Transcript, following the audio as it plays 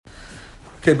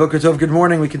Okay, Boker Tov, good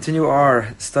morning. We continue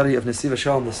our study of Nesiva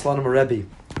Shalom, the Slonim Rebbe.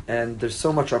 And there's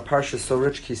so much, our parsha is so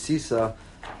rich, Kisisa,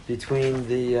 between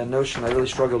the notion, I really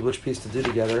struggled which piece to do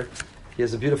together. He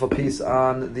has a beautiful piece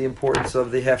on the importance of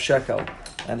the half shekel,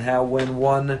 and how when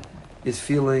one is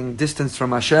feeling distance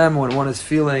from Hashem, when one is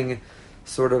feeling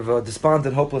sort of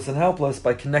despondent, hopeless, and helpless,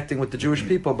 by connecting with the Jewish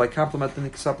people, by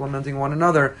supplementing one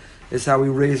another, is how we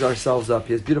raise ourselves up.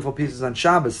 He has beautiful pieces on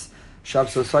Shabbos.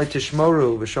 Shabbos Osai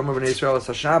Tishmoru, V'shomer B'nei Yisrael Es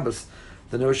HaShabbos,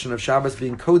 the notion of Shabbos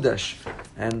being Kodesh,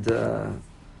 and the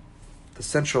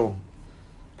central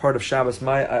part of Shabbos.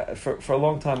 For a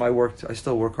long time I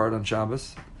still work hard on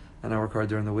Shabbos, and I work hard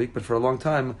during the week, but for a long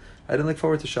time I didn't look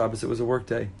forward to Shabbos. It was a work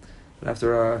day. But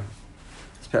after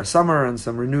this past summer and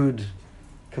some renewed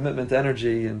commitment,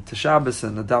 energy into Shabbos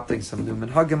and adopting some new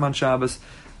minhagim on Shabbos,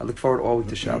 I look forward all week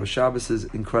to Shabbos. Shabbos is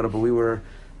incredible. We were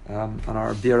on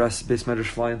our BRS base medrash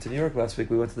fly into New York last week.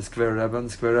 We went to the Skver Rebbe, and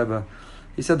the Skver Rebbe,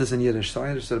 he said this in Yiddish, so I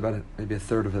understood about it, maybe a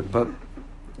third of it, but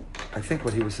I think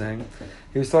what he was saying,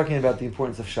 he was talking about the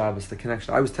importance of Shabbos, the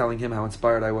connection. I was telling him how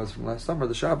inspired I was from last summer,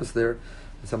 the Shabbos there,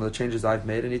 and some of the changes I've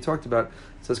made, and he talked about,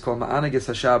 it says called Ma'anagis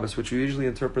HaShabbos, which we usually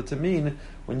interpret to mean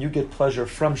when you get pleasure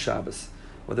from Shabbos,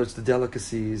 whether it's the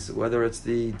delicacies, whether it's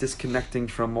the disconnecting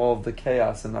from all of the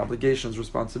chaos and obligations,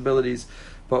 responsibilities,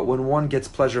 but when one gets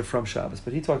pleasure from Shabbos.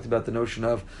 But he talked about the notion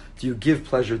of, do you give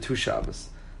pleasure to Shabbos?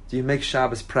 Do you make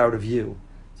Shabbos proud of you?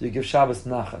 Do you give Shabbos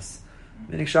nachas?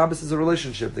 Meaning Shabbos is a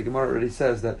relationship. The Gemara already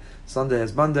says that Sunday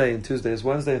is Monday, and Tuesday is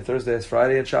Wednesday, and Thursday is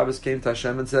Friday, and Shabbos came to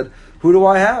Hashem and said, who do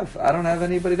I have? I don't have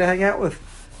anybody to hang out with.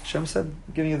 Hashem said,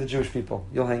 I'm giving you the Jewish people.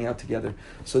 You'll hang out together.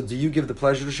 So do you give the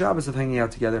pleasure to Shabbos of hanging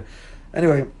out together?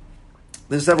 Anyway,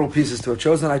 there's several pieces to it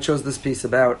chosen. I chose this piece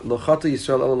about Lochata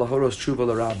Yisrael El Lahoros Tshuva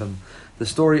L'Rabim, the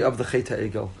story of the Chet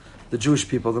HaEgel, the Jewish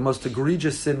people, the most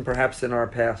egregious sin perhaps in our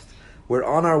past, where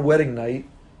on our wedding night,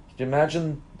 can you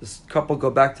imagine this couple go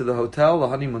back to the hotel, the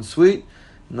honeymoon suite,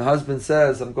 and the husband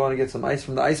says, I'm going to get some ice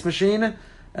from the ice machine,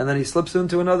 and then he slips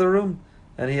into another room,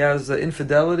 and he has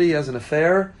infidelity, he has an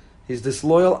affair, he's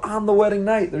disloyal on the wedding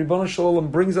night. The Ribono Shel Olam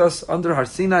brings us under Har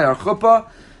Sinai, our chuppah,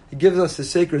 he gives us his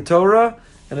sacred Torah,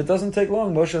 and it doesn't take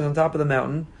long. Moshe is on top of the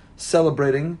mountain,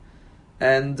 celebrating,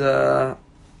 and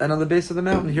on the base of the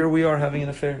mountain, here we are having an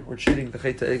affair. We're cheating the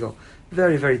Chet HaEgel.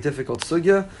 Very, very difficult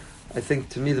sugya. I think,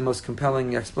 to me, the most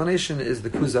compelling explanation is the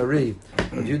Kuzari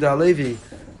of Yehuda Halevi,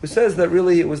 who says that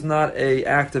really it was not an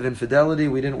act of infidelity.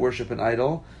 We didn't worship an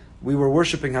idol. We were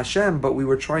worshiping Hashem, but we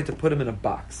were trying to put him in a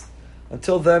box.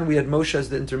 Until then, we had Moshe as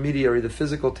the intermediary, the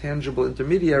physical, tangible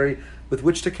intermediary with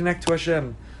which to connect to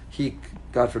Hashem. He,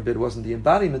 God forbid, wasn't the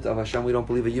embodiment of Hashem. We don't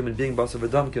believe a human being, Basar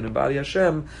V'Dam, can embody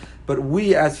Hashem. But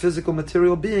we, as physical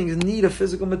material beings, need a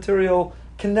physical material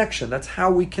connection. That's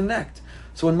how we connect.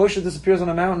 So when Moshe disappears on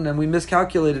a mountain and we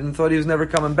miscalculated and thought he was never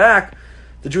coming back,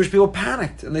 the Jewish people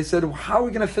panicked. And they said, how are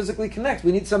we going to physically connect?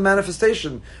 We need some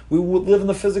manifestation. We live in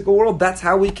the physical world. That's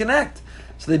how we connect.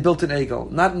 So they built an Egel,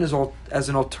 not as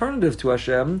an alternative to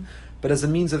Hashem, but as a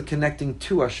means of connecting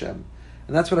to Hashem.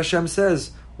 And that's what Hashem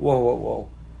says. Whoa.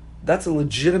 That's a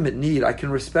legitimate need. I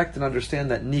can respect and understand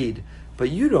that need.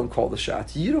 But you don't call the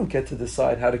shots. You don't get to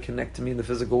decide how to connect to me in the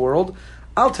physical world.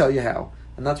 I'll tell you how.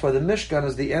 And that's why the Mishkan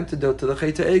is the antidote to the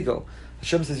Chet HaEgel.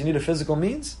 Hashem says, you need a physical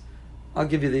means? I'll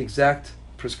give you the exact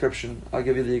prescription. I'll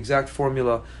give you the exact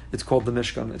formula. It's called the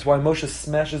Mishkan. It's why Moshe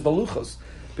smashes the Luchos.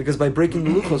 Because by breaking the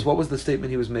Luchos, what was the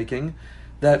statement he was making?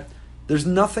 That there's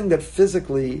nothing that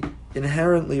physically,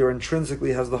 inherently, or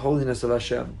intrinsically has the holiness of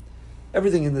Hashem.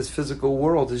 Everything in this physical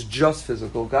world is just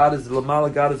physical. God is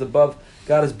Lamala, God is above,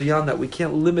 God is beyond that. We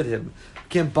can't limit him. We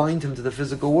can't bind him to the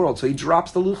physical world. So he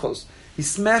drops the Luchos. He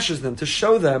smashes them to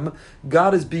show them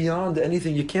God is beyond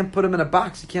anything. You can't put him in a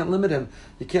box. You can't limit him.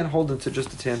 You can't hold him to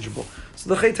just a tangible. So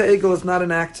the Chet HaEgel is not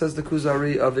an act, says the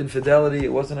Kuzari, of infidelity.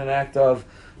 It wasn't an act of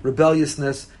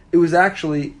rebelliousness. It was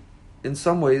actually, in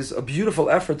some ways, a beautiful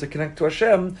effort to connect to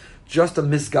Hashem, just a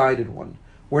misguided one.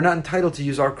 We're not entitled to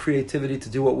use our creativity to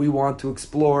do what we want, to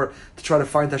explore, to try to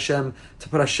find Hashem, to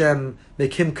put Hashem,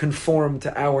 make him conform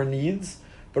to our needs,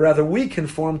 but rather we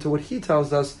conform to what he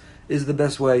tells us is the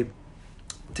best way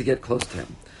to get close to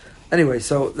him. Anyway,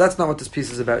 so that's not what this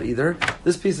piece is about either.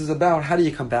 This piece is about how do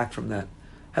you come back from that?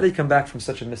 How do you come back from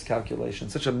such a miscalculation,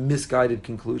 such a misguided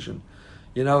conclusion?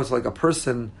 You know, it's like a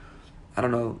person, I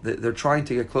don't know, they're trying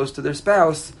to get close to their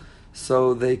spouse,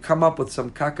 so they come up with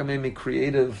some kakamemi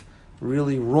creative,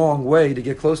 really wrong way to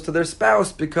get close to their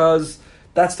spouse because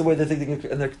that's the way they think they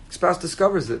can, and their spouse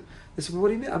discovers it. They say, well, what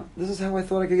do you mean? This is how I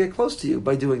thought I could get close to you,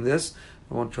 by doing this.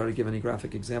 I won't try to give any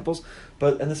graphic examples.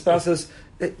 And the spouse says,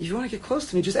 if you want to get close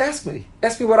to me, just ask me.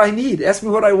 Ask me what I need. Ask me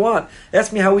what I want.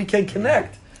 Ask me how we can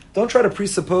connect. Don't try to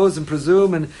presuppose and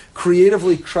presume and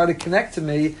creatively try to connect to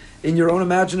me in your own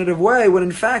imaginative way, when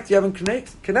in fact you haven't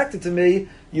connected to me,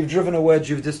 you've driven a wedge,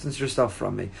 you've distanced yourself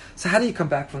from me. So how do you come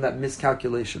back from that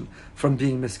miscalculation, from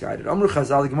being misguided? Amr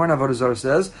Chazal, the Gemara in Avodah Zarah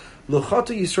says,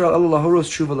 L'chatu Yisrael ela lahoros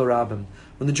tshuva l'rabim.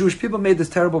 When the Jewish people made this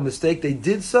terrible mistake, they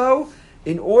did so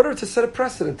in order to set a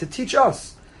precedent, to teach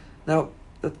us. Now,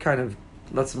 that kind of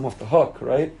lets them off the hook,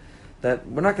 right? That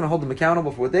we're not going to hold them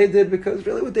accountable for what they did, because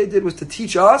really what they did was to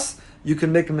teach us you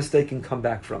can make a mistake and come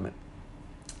back from it.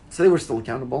 So they were still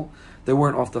accountable. They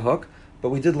weren't off the hook, but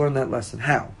we did learn that lesson.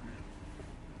 How?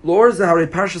 Lor Zahare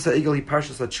Parshas HaEgel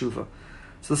Parshas HaTshuva.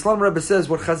 So the Slonimer Rebbe says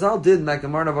what Chazal did in that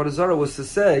Gemara in Avodah Zarah was to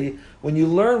say, when you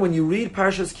read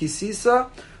Parshas Kisisa,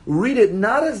 read it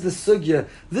not as the sugya.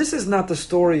 This is not the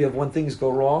story of when things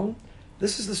go wrong.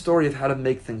 This is the story of how to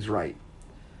make things right.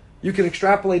 You can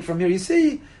extrapolate from here. You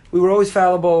see, we were always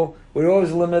fallible. We were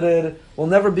always limited. We'll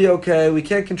never be okay. We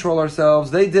can't control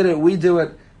ourselves. They did it. We do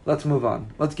it. Let's move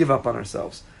on. Let's give up on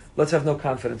ourselves. Let's have no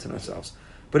confidence in ourselves.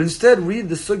 But instead, read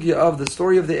the sugya of the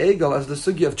story of the Egel as the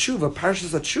sugya of tshuva,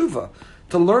 Parshas HaTshuva,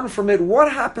 to learn from it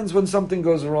what happens when something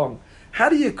goes wrong. How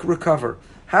do you recover?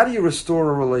 How do you restore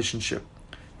a relationship?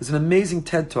 There's an amazing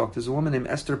TED Talk. There's a woman named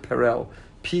Esther Perel,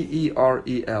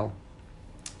 Perel.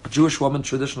 A Jewish woman,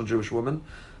 traditional Jewish woman.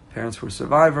 Parents were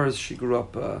survivors. She grew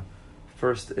up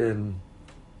first in,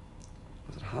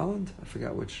 was it Holland? I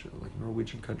forgot which, like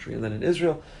Norwegian country, and then in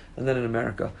Israel, and then in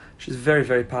America. She's a very,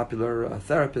 very popular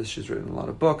therapist. She's written a lot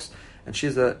of books, and she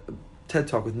has a TED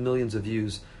Talk with millions of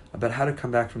views about how to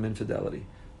come back from infidelity.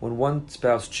 When one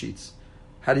spouse cheats,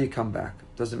 how do you come back?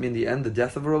 Does it mean the end, the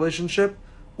death of a relationship?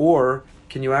 Or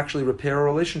can you actually repair a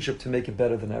relationship to make it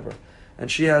better than ever?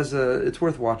 And she has it's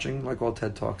worth watching, like all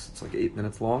TED Talks. It's like 8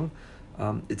 minutes long.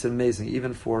 It's amazing,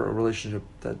 even for a relationship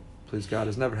that, please God,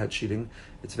 has never had cheating.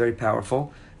 It's very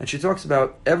powerful. And she talks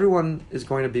about everyone is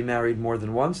going to be married more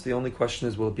than once. The only question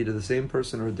is, will it be to the same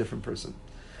person or a different person?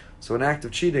 So an act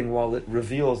of cheating, while it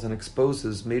reveals and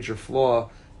exposes major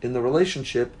flaw in the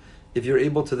relationship, if you're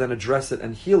able to then address it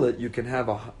and heal it, you can have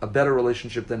a better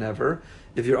relationship than ever.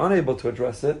 If you're unable to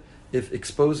address it, if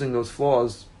exposing those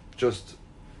flaws just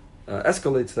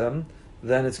escalates them,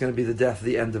 then it's going to be the death,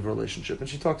 the end of a relationship. And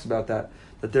she talks about that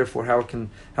therefore how it can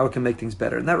make things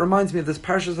better. And that reminds me of this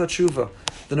Parshas HaTshuva,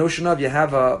 the notion of you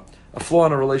have a flaw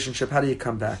in a relationship, how do you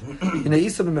come back?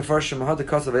 Moshe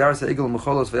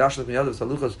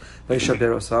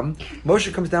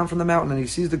comes down from the mountain and he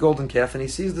sees the golden calf and he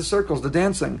sees the circles, the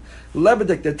dancing,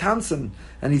 lebedik, they're dancing,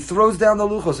 and he throws down the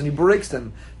luchos and he breaks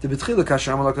them.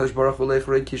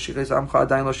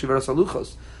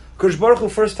 Kodesh Baruch Hu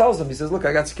first tells him, he says, look,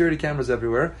 I got security cameras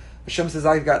everywhere. Hashem says,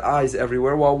 I've got eyes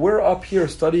everywhere. While we're up here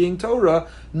studying Torah,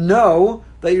 know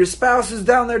that your spouse is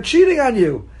down there cheating on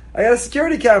you. I got a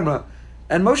security camera.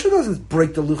 And Moshe doesn't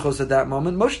break the luchos at that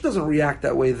moment. Moshe doesn't react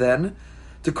that way then.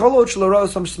 Till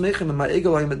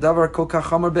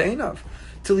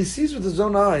he sees with his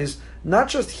own eyes, not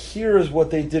just hears what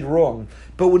they did wrong,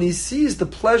 but when he sees the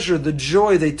pleasure, the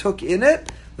joy they took in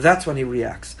it, that's when he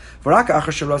reacts. So an act of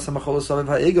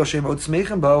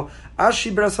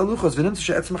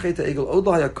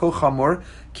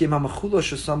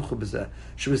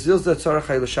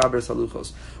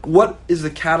What is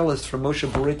the catalyst for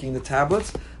Moshe breaking the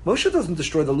tablets? Moshe doesn't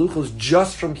destroy the luchos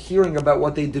just from hearing about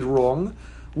what they did wrong.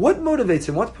 What motivates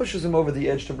him? What pushes him over the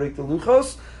edge to break the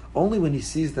luchos? Only when he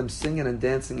sees them singing and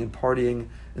dancing and partying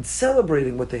and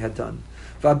celebrating what they had done.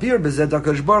 Says the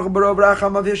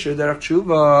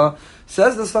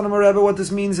Slonimer Rebbe, what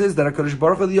this means is that HaKadosh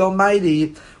Baruch Hu, the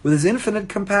Almighty, with His infinite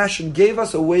compassion, gave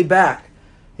us a way back.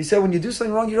 He said, when you do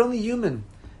something wrong, you're only human.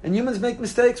 And humans make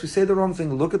mistakes. We say the wrong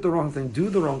thing, look at the wrong thing, do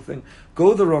the wrong thing,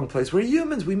 go the wrong place. We're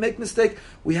humans. We make mistakes.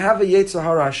 We have a Yetzer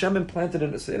Hara. Hashem implanted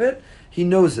in us in it. He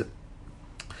knows it.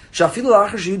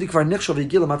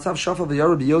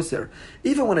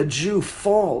 Even when a Jew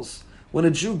falls, when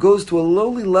a Jew goes to a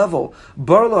lowly level,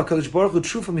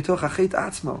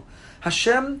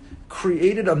 Hashem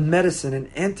created a medicine, an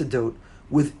antidote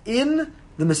within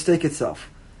the mistake itself.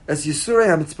 As Yisurei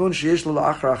HaMitzpon sheyesh lo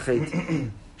la'achar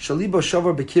hachet. Shalibo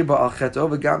shavar bekir ba'al cheto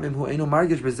v'gam im hu eino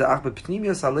margish b'ze'ach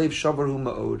b'pnimius halev shavar hu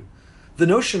ma'od. The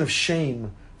notion of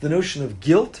shame, the notion of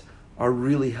guilt, are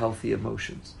really healthy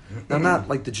emotions. Now, not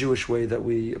like the Jewish way that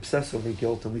we obsess over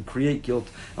guilt and we create guilt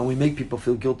and we make people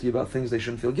feel guilty about things they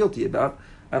shouldn't feel guilty about.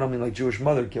 I don't mean like Jewish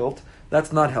mother guilt.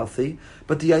 That's not healthy.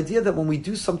 But the idea that when we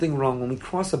do something wrong, when we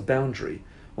cross a boundary,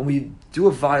 when we do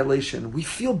a violation, we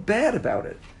feel bad about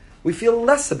it. We feel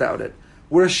less about it.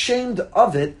 We're ashamed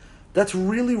of it. That's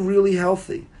really, really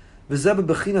healthy. V'zeh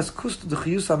bechinas kustu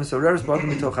d'chiyus ha'misareres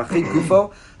b'adam mitoch achei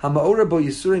gufo ha'ma'ora bo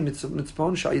yisurei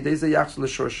mitzpon sha'yidei ze yachz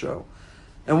l'shorsho.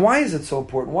 And why is it so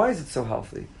important? Why is it so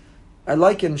healthy? I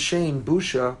liken shame,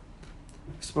 busha,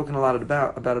 I've spoken a lot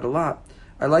about it a lot.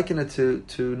 I liken it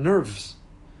to nerves.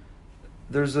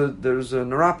 There's a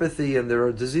neuropathy and there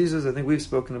are diseases, I think we've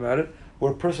spoken about it,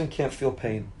 where a person can't feel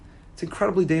pain. It's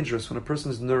incredibly dangerous when a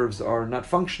person's nerves are not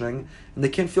functioning and they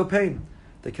can't feel pain.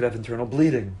 They could have internal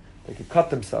bleeding. They could cut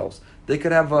themselves. They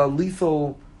could have a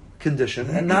lethal condition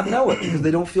and not know it because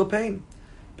they don't feel pain.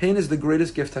 Pain is the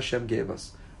greatest gift Hashem gave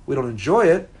us. We don't enjoy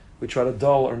it. We try to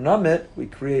dull or numb it. We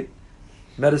create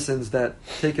medicines that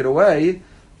take it away.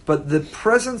 But the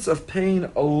presence of pain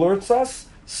alerts us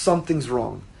something's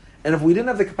wrong. And if we didn't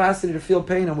have the capacity to feel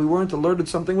pain and we weren't alerted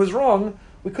something was wrong,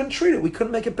 we couldn't treat it. We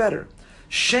couldn't make it better.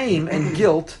 Shame and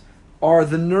guilt are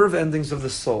the nerve endings of the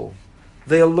soul.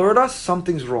 They alert us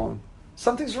something's wrong.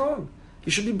 Something's wrong.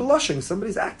 You should be blushing.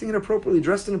 Somebody's acting inappropriately,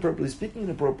 dressed inappropriately, speaking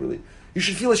inappropriately. You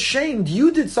should feel ashamed.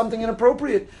 You did something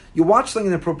inappropriate. You watched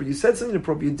something inappropriate. You said something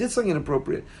inappropriate. You did something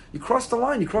inappropriate. You crossed the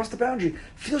line. You crossed the boundary.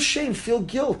 Feel shame. Feel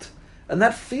guilt. And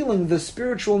that feeling, the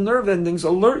spiritual nerve endings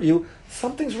alert you,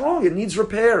 something's wrong. It needs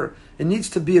repair. It needs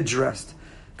to be addressed.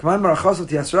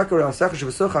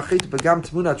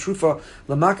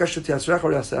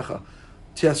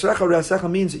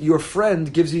 Tiasrecha means your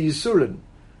friend gives you Yisurin.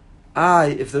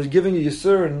 If they're giving you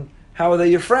Yisurin, how are they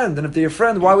your friend? And if they're your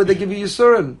friend, why would they give you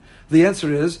Yisurin? The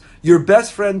answer is, your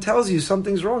best friend tells you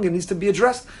something's wrong, it needs to be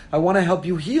addressed. I want to help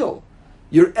you heal.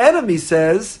 Your enemy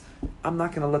says, I'm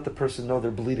not going to let the person know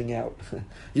they're bleeding out.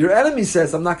 Your enemy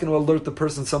says, I'm not going to alert the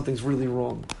person something's really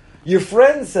wrong. Your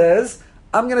friend says,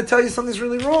 I'm going to tell you something's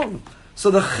really wrong.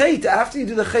 So the chait, after you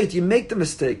do the chait, you make the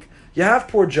mistake. You have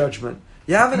poor judgment.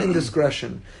 You have an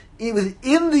indiscretion.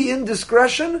 Within the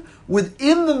indiscretion,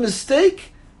 within the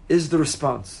mistake, is the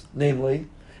response. Namely,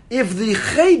 if the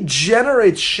chait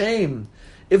generates shame,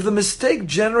 if the mistake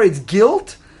generates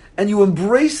guilt, and you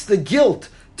embrace the guilt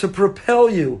to propel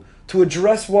you to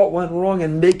address what went wrong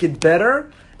and make it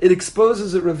better, it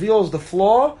exposes, it reveals the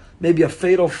flaw, maybe a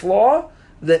fatal flaw,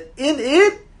 that in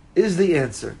it is the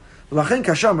answer. So when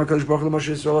Moshe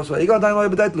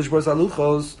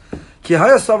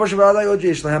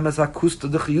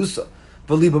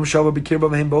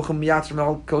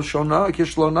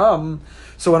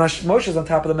is on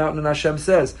top of the mountain and Hashem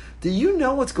says, do you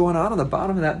know what's going on the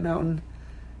bottom of that mountain?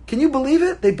 Can you believe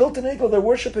it? They built an eagle, they're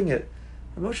worshipping it.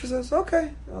 And Moshe says,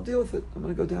 okay, I'll deal with it. I'm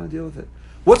going to go down and deal with it.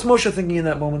 What's Moshe thinking in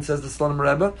that moment, says the Slonim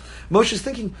Rebbe? Moshe's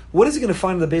thinking, what is he going to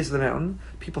find at the base of the mountain?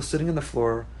 People sitting on the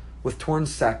floor with torn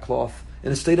sackcloth,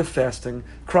 in a state of fasting,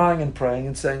 crying and praying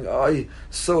and saying, I'm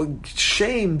so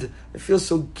ashamed, I feel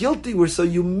so guilty, we're so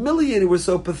humiliated, we're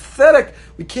so pathetic,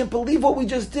 we can't believe what we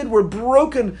just did, we're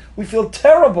broken, we feel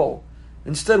terrible.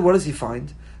 Instead, what does he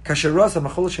find? When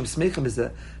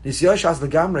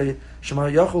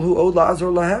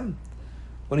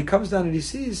he comes down and he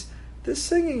sees, there's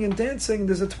singing and dancing,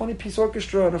 there's a 20-piece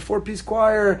orchestra and a 4-piece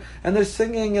choir, and they're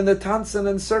singing and they're dancing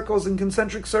in circles and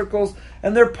concentric circles,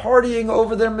 and they're partying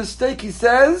over their mistake. He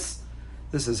says,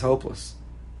 this is hopeless.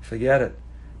 Forget it.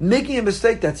 Making a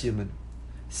mistake, that's human.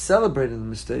 Celebrating the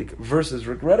mistake versus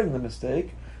regretting the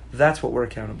mistake, that's what we're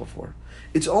accountable for.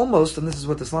 It's almost, and this is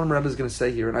what the Slonim Rebbe is going to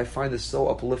say here, and I find this so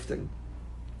uplifting,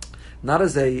 not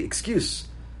as a excuse,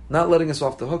 not letting us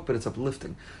off the hook, but it's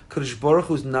uplifting. Kadosh Baruch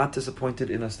Hu is not disappointed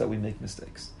in us that we make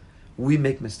mistakes. We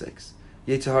make mistakes.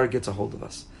 Yetzer Hara gets a hold of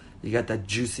us. You got that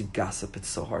juicy gossip, it's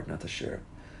so hard not to share.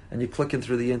 And you're clicking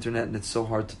through the internet and it's so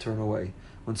hard to turn away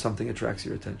when something attracts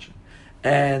your attention.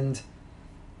 And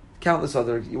countless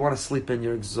other, you want to sleep in,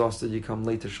 you're exhausted, you come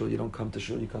late to shul, you don't come to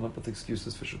shul, you come up with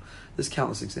excuses for shul. There's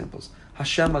countless examples.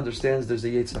 Hashem understands there's a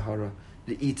Yetzer Hara.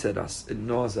 It eats at us, it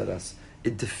gnaws at us,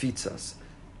 it defeats us.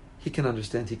 He can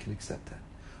understand, he can accept that.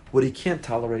 What he can't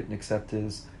tolerate and accept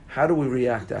is, how do we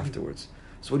react afterwards?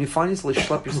 So when you find yourself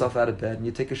schlep yourself out of bed and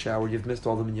you take a shower, you've missed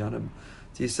all the minyanim,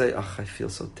 do you say, I feel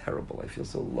so terrible, I feel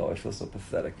so low, I feel so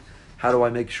pathetic. How do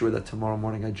I make sure that tomorrow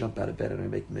morning I jump out of bed and I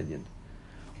make minyan?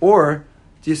 Or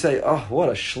do you say, what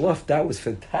a schluff, that was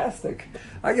fantastic.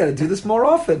 I got to do this more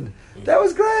often. That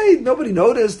was great. Nobody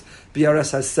noticed.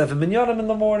 BRS has 7 minyanim in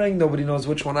the morning. Nobody knows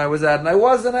which one I was at and I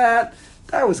wasn't at.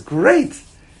 That was great.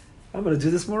 I'm going to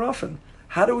do this more often.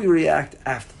 How do we react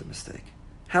after the mistake?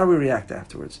 How do we react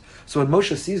afterwards? So when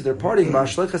Moshe sees they're partying,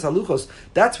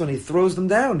 that's when he throws them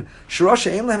down.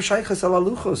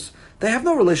 They have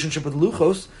no relationship with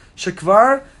luchos.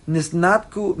 Shekvar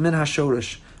nisnatku min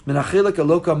hashorish. Min achilik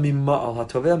eloka mima'al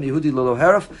hatoveh miyehudi lolo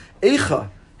haraf. Eicha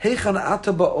Heichan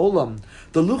ata ba'olam.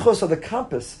 The luchos are the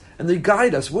compass, and they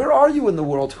guide us. Where are you in the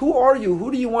world? Who are you?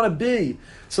 Who do you want to be?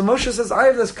 So Moshe says, I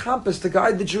have this compass to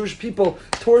guide the Jewish people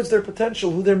towards their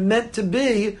potential, who they're meant to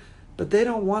be, but they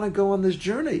don't want to go on this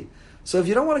journey. So if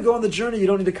you don't want to go on the journey, you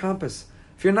don't need a compass.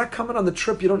 If you're not coming on the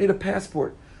trip, you don't need a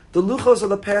passport. The luchos are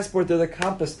the passport, they're the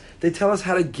compass. They tell us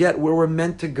how to get where we're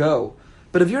meant to go.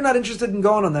 But if you're not interested in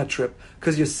going on that trip,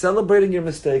 because you're celebrating your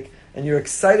mistake, and you're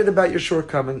excited about your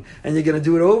shortcoming, and you're going to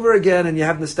do it over again, and you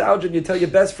have nostalgia, and you tell your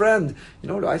best friend, you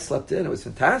know what, I slept in, it was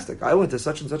fantastic. I went to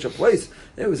such and such a place,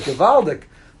 it was gewaldic.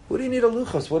 What do you need a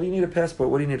luchos? What do you need a passport?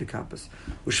 What do you need a compass?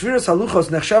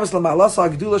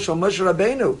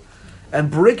 And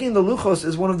breaking the luchos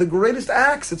is one of the greatest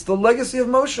acts. It's the legacy of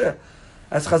Moshe.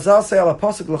 As Chazal say, al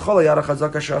pasuk l'chol yada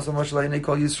chazak asher asa Moshe la'inei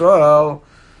kol Yisrael.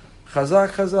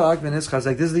 Chazak, chazak, v'nis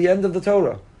chazak. This is the end of the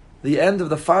Torah. The end of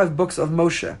the 5 books of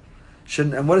Moshe.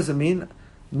 And what does it mean?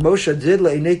 Moshe did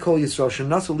la'inei kol Yisrael.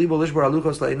 Shenasu libo lishbar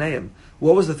aluchos la'ineiim.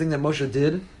 What was the thing that Moshe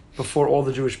did before all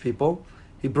the Jewish people?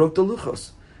 He broke the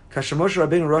luchos. Kasher Moshe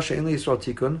Rabbeinu Rasha Ein Yisrael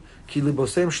Tikun Ki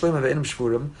Liboseim Shlema Ve'enim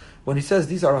Shvurim. When he says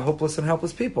these are a hopeless and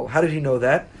helpless people, how did he know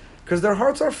that? Because their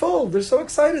hearts are full. They're so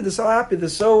excited. They're so happy. They're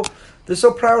so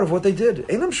proud of what they did.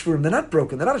 Einam Shvurim. They're not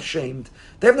broken. They're not ashamed.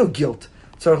 They have no guilt.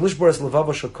 Tzarich Lishboras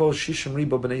Levavo Shakol Shishim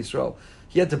Ribo Bnei Yisrael.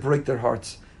 He had to break their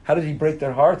hearts. How did he break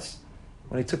their hearts?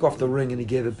 When he took off the ring and he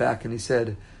gave it back and he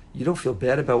said, "You don't feel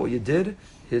bad about what you did?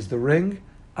 Here's the ring.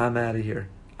 I'm out of here.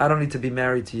 I don't need to be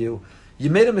married to you. You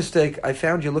made a mistake. I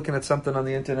found you looking at something on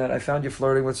the internet. I found you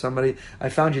flirting with somebody. I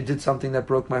found you did something that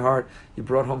broke my heart. You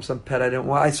brought home some pet I didn't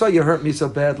want. I saw you hurt me so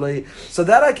badly. So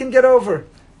that I can get over.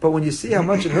 But when you see how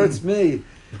much it hurts me,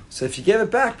 so if you gave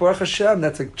it back, Baruch Hashem,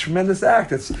 that's a tremendous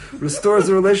act. It restores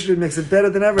the relationship, makes it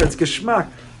better than ever. It's geschmack.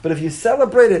 But if you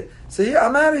celebrate it, say, here,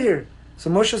 I'm out of here.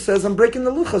 So Moshe says, I'm breaking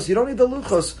the luchos. You don't need the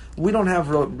luchos. We don't have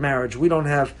marriage. We don't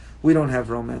have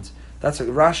romance. That's what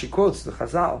Rashi quotes, the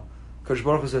Chazal. Kodesh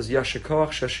Baruch Hu says, Yashikoach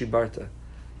Sheshibarta.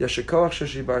 Yashikoach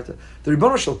Sheshibarta. The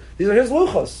Rebbeinu Shalom, these are his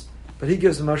luchos. But he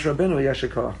gives Moshe Rabbeinu a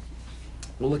Yashikoach.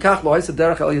 L'lekach lo ha'isa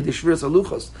derech el yedei shviras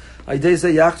haluchos. Aydei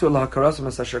ze yachtu el ha'karasam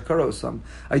as asher karosam.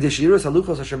 Aydei shviras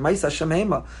haluchos asher ma'is Hashem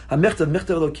heima. Ha'michtav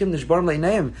Elokim nishbarim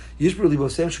leineim. Yishbru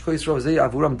liboseim shekol Yisrael v'zei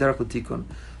avuram derech l'tikun.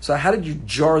 So how did you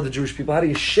jar the Jewish people? How do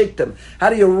you shake them? How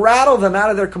do you rattle them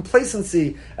out of their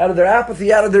complacency, out of their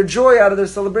apathy, out of their joy, out of their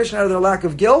celebration, out of their lack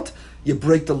of guilt? You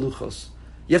break the luchos.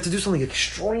 You have to do something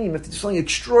extreme. You have to do something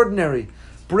extraordinary.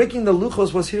 Breaking the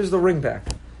luchos was, here's the ring back.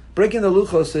 Breaking the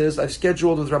luchos is, I've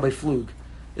scheduled with Rabbi Flug.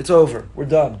 It's over. We're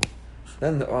done.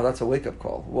 Then, that's a wake-up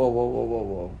call.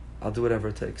 Whoa. I'll do whatever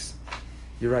it takes.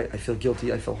 You're right. I feel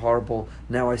guilty. I feel horrible.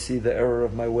 Now I see the error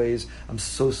of my ways. I'm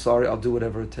so sorry. I'll do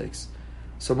whatever it takes.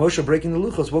 So Moshe, breaking the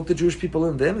luchos, woke the Jewish people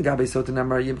in. HaKadosh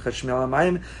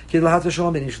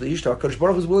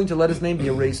Baruch was willing to let his name be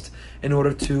erased in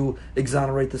order to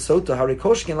exonerate the sota.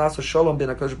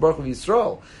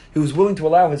 He was willing to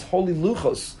allow his holy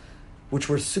luchos, which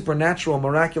were supernatural,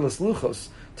 miraculous luchos,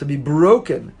 to be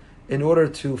broken in order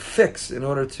to fix, in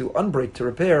order to unbreak, to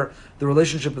repair the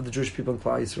relationship of the Jewish people in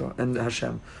Klal Yisrael and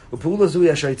Hashem. Only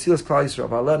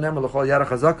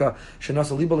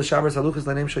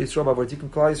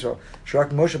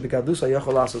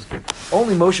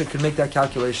Moshe can make that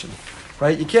calculation.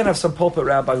 Right? You can't have some pulpit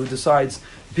rabbi who decides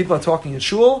people are talking in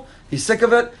shul, he's sick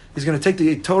of it, he's going to take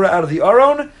the Torah out of the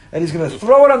Aron, and he's going to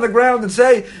throw it on the ground and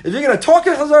say, if you're going to talk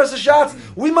in Chazar Sashatz,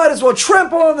 we might as well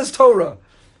trample on this Torah.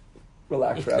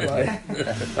 Relax, Rabbi. I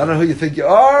don't know who you think you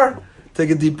are. Take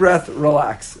a deep breath.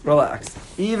 Relax.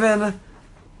 Even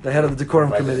the head of the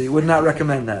decorum committee would not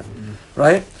recommend that.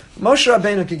 Right? Moshe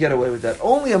Rabbeinu can get away with that.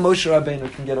 Only a Moshe Rabbeinu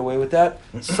can get away with that.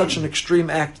 Such an extreme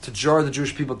act to jar the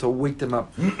Jewish people, to wake them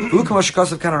up.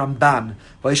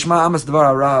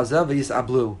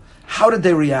 How did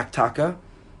they react, Taka?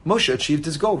 Moshe achieved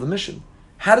his goal, the mission.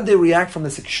 How did they react from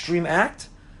this extreme act?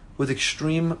 With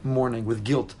extreme mourning, with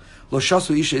guilt. Lo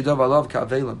shasu ish edav alav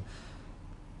ka'avelim.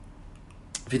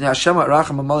 V'nei Hashem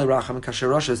racham amali racham and kasher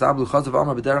Rosh es ablu chazav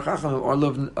amar b'derech racham or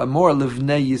more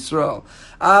livnei Yisrael.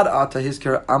 Ad ata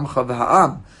hizker amcha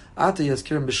v'ha'am. Ata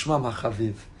yizkirim b'shmam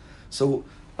ha'chaviv. So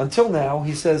until now,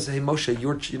 he says, "Hey Moshe,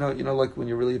 you know, like when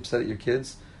you're really upset at your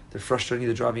kids, they're frustrating you,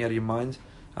 they're driving you out of your mind."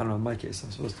 I don't know. In my case,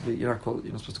 I'm supposed to be. You're not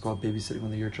supposed to call it babysitting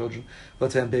when they're your children.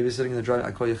 Let's say I'm babysitting and they're driving.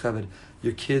 I call you chaved.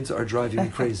 Your kids are driving me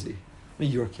crazy. I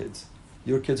mean, your kids.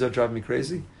 Your kids are driving me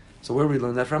crazy. So where do we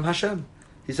learn that from? Hashem.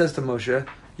 He says to Moshe,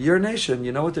 your nation,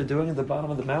 you know what they're doing at the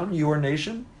bottom of the mountain? Your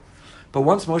nation. But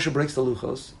once Moshe breaks the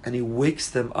luchos and he wakes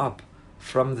them up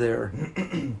from their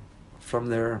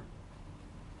delirium.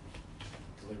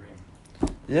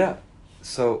 Yeah.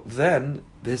 So then,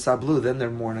 then they're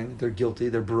mourning, they're guilty,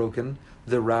 they're broken,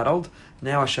 they're rattled.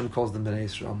 Now Hashem calls them Bnei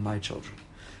Israel, my children.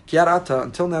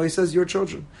 Until now, he says, your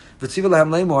children. So this is the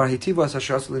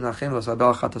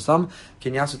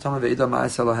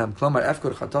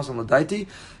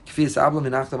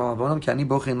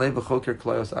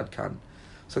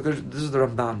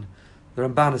Ramban. The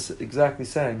Ramban is exactly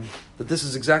saying that this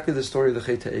is exactly the story of the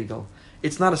Chet HaEgel.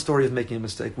 It's not a story of making a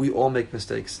mistake. We all make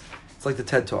mistakes. It's like the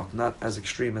TED Talk, not as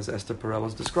extreme as Esther Perel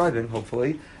is describing,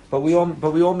 hopefully, but we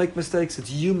all make mistakes. It's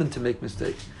human to make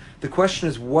mistakes. The question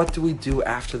is, what do we do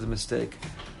after the mistake?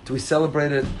 Do we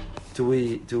celebrate it? Do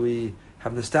we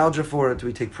have nostalgia for it? Do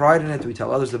we take pride in it? Do we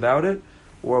tell others about it?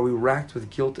 Or are we racked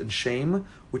with guilt and shame,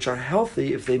 which are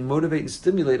healthy if they motivate and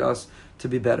stimulate us to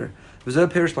be better? And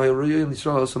that's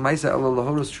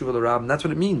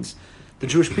what it means. The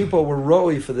Jewish people were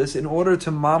roi for this in order to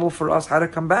model for us how to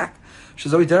come back.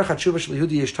 Shivron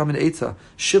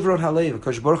halev,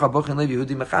 Kosh Baruch HaBochin Lev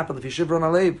Yehudi Mechapel Lefi Shivron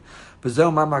halev.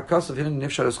 B'zeu ma ma'kasav hinin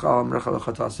nifshar eschal amrecha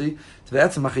lechatasi.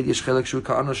 T've'etzem achid yesh chelek shu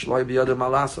ka'ano shloi b'yado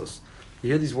malasos. You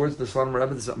hear these words of the Shalom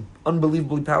Rebbe. These are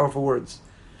unbelievably powerful words.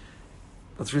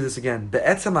 Let's read this again.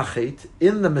 Be'etzem achid,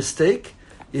 in the mistake,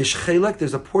 yesh chelek,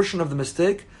 there's a portion of the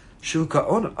mistake, shu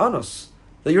ka'anos,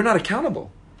 that you're not accountable.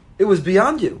 It was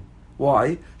beyond you.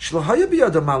 Why? Shlohaya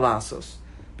b'yado malasos.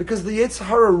 Because the Yetzer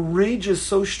Hara rage is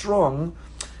so strong.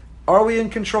 Are we in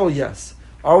control? Yes.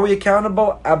 Are we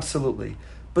accountable? Absolutely.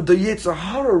 But the Yetzer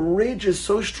Hara rage is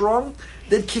so strong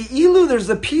that ki'ilu, there's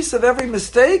a piece of every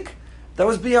mistake that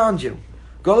was beyond you.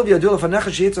 Golav yadul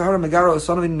afanecha she'Yetzer Hara megara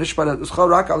osonovin nishbara uschal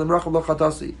rak al imrachel lo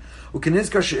chatasi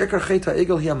ukenizkar she'ikar chet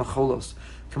ha'egel hi ha'macholos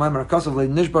kamay marakasav le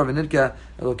nishbar v'nidka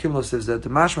elokim lo sivzeh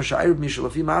demashma sha'ayr mishal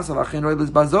afi ma'asav achein roi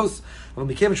lizbazos אבל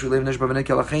מכיוון שהוא לב נשבע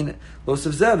ונקל לכן לא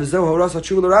סבזה וזהו הורס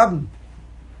התשובה לרבן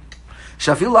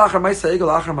שאפילו לאחר מייס העגל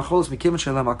לאחר מחולס מכיוון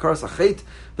שלהם הקרס החטא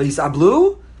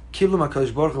ויסעבלו קיבלו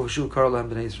מהקדוש ברוך הוא ושוב קרא להם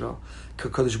בני ישראל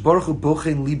כקדוש ברוך הוא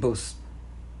בוחן ליבוס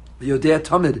ויודע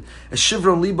תמיד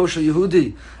השברון ליבו של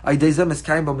יהודי על ידי זה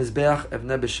מסקיים במזבח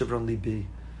אבנה בשברון ליבי.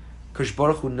 Kadosh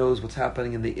Baruch Hu knows what's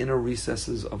happening in the inner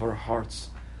recesses of our hearts.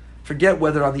 Forget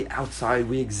whether on the outside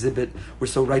we exhibit, we're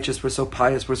so righteous, we're so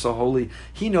pious, we're so holy.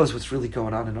 He knows what's really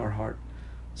going on in our heart.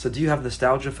 So do you have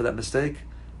nostalgia for that mistake?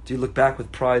 Do you look back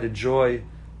with pride and joy?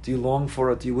 Do you long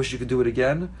for it? Do you wish you could do it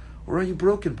again? Or are you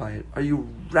broken by it? Are you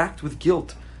racked with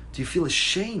guilt? Do you feel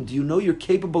ashamed? Do you know you're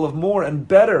capable of more and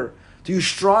better? Do you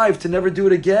strive to never do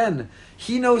it again?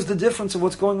 He knows the difference of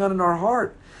what's going on in our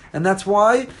heart. And that's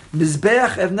why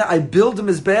Mizbeach Evne, I build a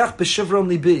Mizbeach b'shivron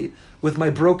libi, with my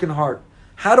broken heart.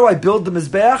 How do I build the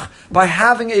Mizbeach? By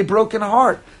having a broken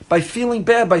heart, by feeling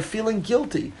bad, by feeling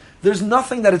guilty. There's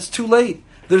nothing that it's too late.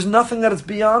 There's nothing that it's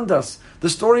beyond us. The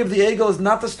story of the Egel is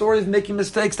not the story of making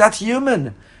mistakes. That's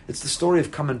human. It's the story of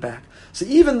coming back. So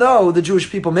even though the Jewish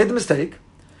people made the mistake,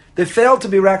 they failed to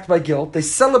be racked by guilt, they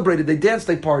celebrated, they danced,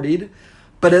 they partied,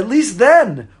 but at least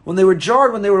then, when they were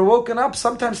jarred, when they were woken up,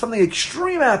 sometimes something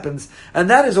extreme happens, and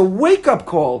that is a wake-up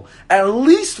call. At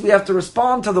least we have to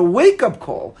respond to the wake-up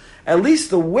call. At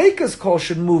least the wake-up call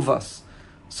should move us.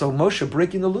 So Moshe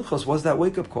breaking the luchos was that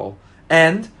wake-up call.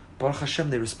 And, Baruch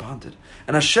Hashem, they responded.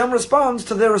 And Hashem responds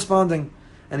to their responding.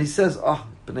 And he says,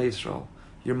 Bnei Israel,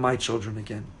 you're my children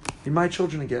again. You're my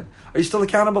children again. Are you still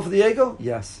accountable for the ego?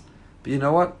 Yes. But you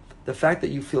know what? The fact that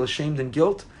you feel ashamed and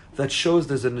guilt, that shows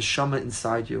there's a neshama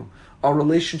inside you. Our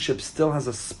relationship still has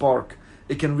a spark.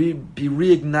 It can be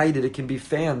reignited, it can be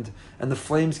fanned, and the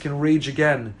flames can rage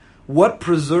again. What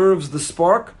preserves the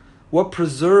spark? What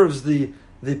preserves the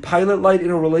pilot light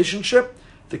in a relationship?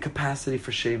 The capacity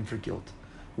for shame, for guilt.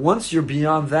 Once you're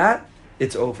beyond that,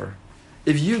 it's over.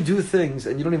 If you do things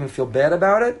and you don't even feel bad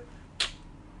about it,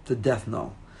 the death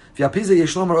knell. The pasuk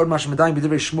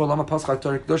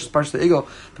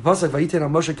vayiten al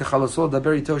Moshe kechalosol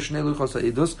daber ito shnei luchos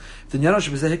ha'edus v'nyano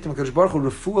shebezeh hiktim HaKadosh Baruch Hu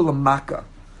refuah l'maka.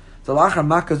 The lachar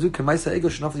maka zu k'maisa egel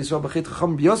shenaf Yisrael b'chet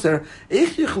chacham b'yoser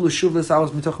eich yichlu shuv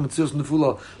l'salos mitoch metzius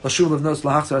nefula l'shuv l'vnos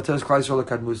l'hachzar ateres klal Yisrael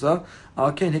l'kadmusa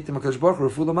al kein hiktim HaKadosh Baruch Hu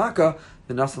refuah l'maka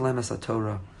v'nasan lehem es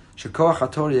haTorah shekoach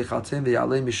haTorah yechaltem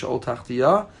v'yalei mishol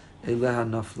tachtiyah eleha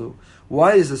naflu.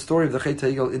 Why is the story of the Chet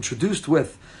HaEgel introduced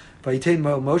with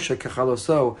Moshe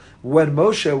kechaloso? When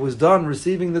Moshe was done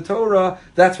receiving the Torah,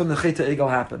 that's when the Chet HaEgel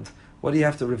happened. What do you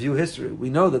have to review history? We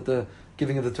know that the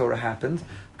giving of the Torah happened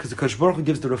because the Kadosh Baruch Hu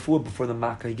gives the refuah before the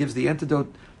makkah. He gives the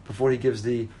antidote before he gives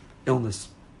the illness.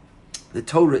 The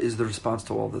Torah is the response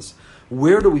to all this.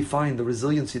 Where do we find the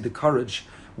resiliency, the courage?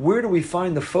 Where do we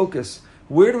find the focus?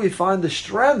 Where do we find the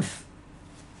strength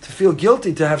to feel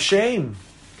guilty, to have shame?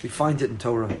 We find it in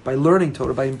Torah, by learning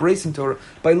Torah, by embracing Torah,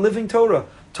 by living Torah.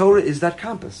 Torah is that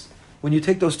compass. when you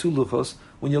take those two luchos,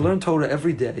 when you learn Torah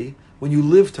every day, when you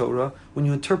live Torah, when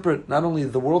you interpret not only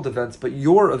the world events, but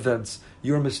your events,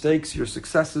 your mistakes, your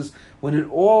successes, when it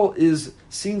all is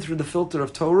seen through the filter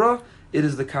of Torah, it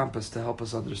is the compass to help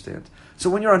us understand. So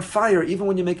when you're on fire, even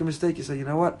when you make a mistake, you say, you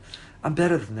know what? I'm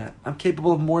better than that. I'm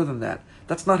capable of more than that.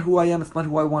 That's not who I am. It's not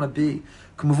who I want to be.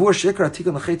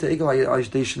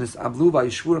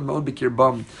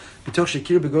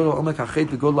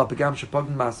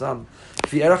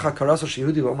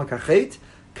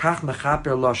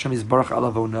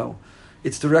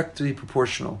 It's directly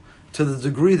proportional. To the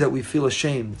degree that we feel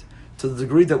ashamed, to the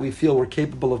degree that we feel we're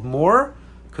capable of more,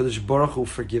 Kadosh Baruch Hu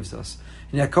forgives us.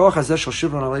 As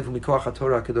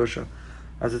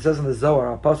it says in the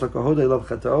Zohar, Pasuk Ahodei Lav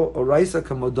Chato, Oraisa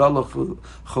Kamodal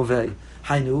Chovei.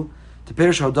 Hainu, the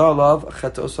Perish Hodal Lav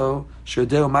Chatoso,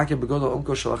 Shodeo Makir Begodo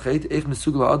Unko Shalachet, Eich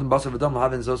Mesugla Adam Basar Vadam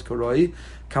Havin Zos Koroi,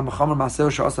 Kamachamer Maseo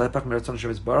Shasa Epach Meratzon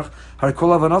Shevis Baruch,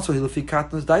 Harikola Vanaso Hilufi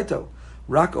Katnas Daito,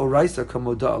 Rak Oraisa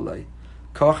Kamodal.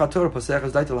 How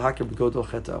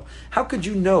could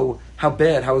you know how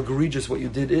bad, how egregious what you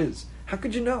did is? How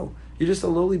could you know? You're just a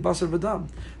lowly basar v'dam.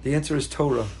 The answer is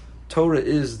Torah. Torah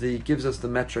gives us the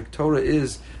metric. Torah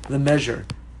is the measure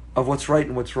of what's right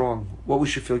and what's wrong, what we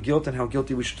should feel guilt and how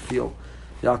guilty we should feel.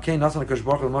 First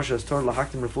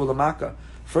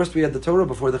we had the Torah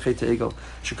before the Chet Egel.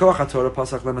 Shekoach HaTorah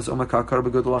pasach lemes omaka akar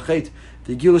begodol hachet.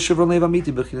 V'yigiu l'shivron leiv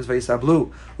amiti b'chinas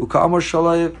v'yisablu. U'ka'amor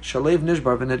shalev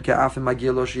nishbar v'ned ka'afim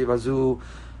magil lo shivazu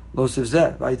lo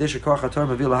sivzeh. V'ayidei shekoach HaTorah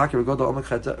mevil lahakir begodol omak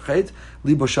chet.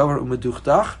 Libo shavar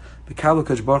u'meduchtach. V'kalu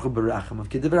kadosh baruch hu berachamim.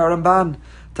 K'divrei Haramban.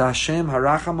 Ta Hashem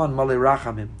harachaman malei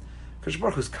rachamim. Kadosh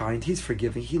Baruch Hu is kind. He's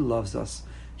forgiving. He loves us.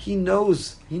 He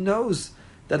knows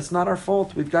that it's not our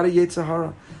fault. We've got a Yetzer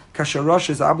Hara. Kasharosh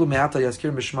is ablu me'ata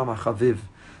yaskir mishmam hachaviv.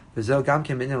 V'zeu gam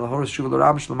kem inyan lahoros shuva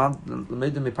l'rab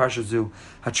shlemedim miparsha zu.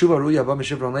 Hatshuva ruya ba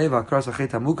mishivron leva akras achet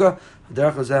hamuka.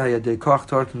 Derech lezeh hayadei koach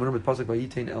tor kimurim et pasuk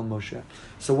vayitein el Moshe.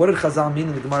 So what did Chazal mean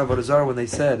in the Gemara of Avodah Zarah when they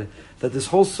said that this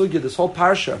whole sugya, this whole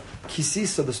parsha,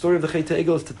 Kisisa, the story of the Chet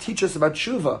Egel, is to teach us about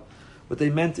Shuva? What they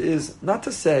meant is not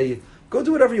to say, go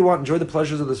do whatever you want, enjoy the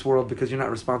pleasures of this world because you're not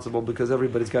responsible, because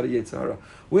everybody's got a Yetzer Hara.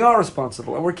 We are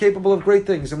responsible, and we're capable of great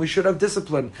things, and we should have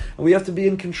discipline, and we have to be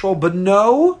in control. But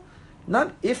no,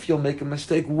 not if you'll make a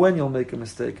mistake, when you'll make a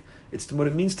mistake. It's what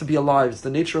it means to be alive. It's the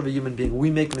nature of a human being.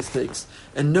 We make mistakes.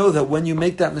 And know that when you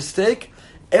make that mistake,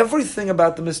 everything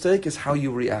about the mistake is how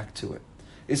you react to it,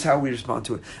 is how we respond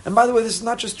to it. And by the way, this is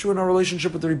not just true in our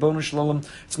relationship with the Ribono Shel Olam.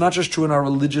 It's not just true in our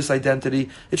religious identity.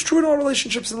 It's true in all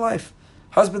relationships in life.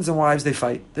 Husbands and wives, they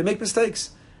fight. They make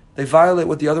mistakes. They violate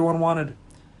what the other one wanted.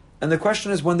 And the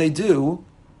question is, when they do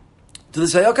they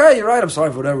say, okay, you're right, I'm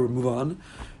sorry for whatever, move on?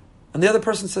 And the other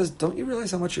person says, don't you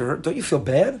realize how much you're hurt? Don't you feel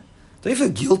bad? Don't you feel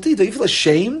guilty? Don't you feel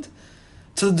ashamed?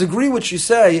 To the degree which you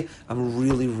say, I'm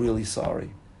really, really sorry.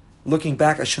 Looking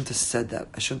back, I shouldn't have said that.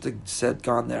 I shouldn't have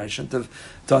gone there. I shouldn't have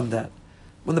done that.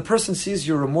 When the person sees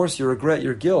your remorse, your regret,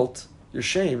 your guilt, your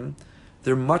shame,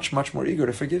 they're much, much more eager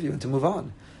to forgive you and to move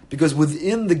on. Because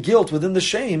within the guilt, within the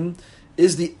shame,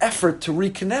 is the effort to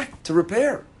reconnect, to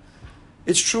repair.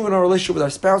 It's true in our relationship with our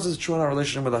spouses, it's true in our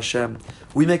relationship with Hashem.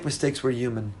 We make mistakes, we're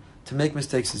human. To make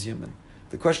mistakes is human.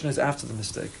 The question is after the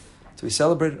mistake. Do we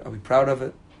celebrate it? Are we proud of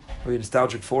it? Are we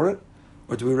nostalgic for it?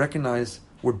 Or do we recognize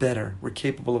we're better, we're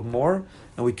capable of more,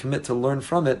 and we commit to learn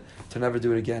from it to never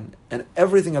do it again? And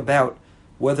everything about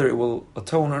whether it will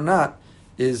atone or not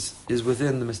is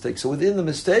within the mistake. So within the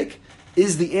mistake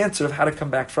is the answer of how to come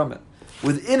back from it.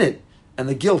 Within it, and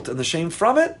the guilt and the shame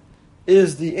from it,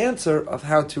 is the answer of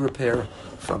how to repair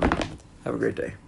from it. Have a great day.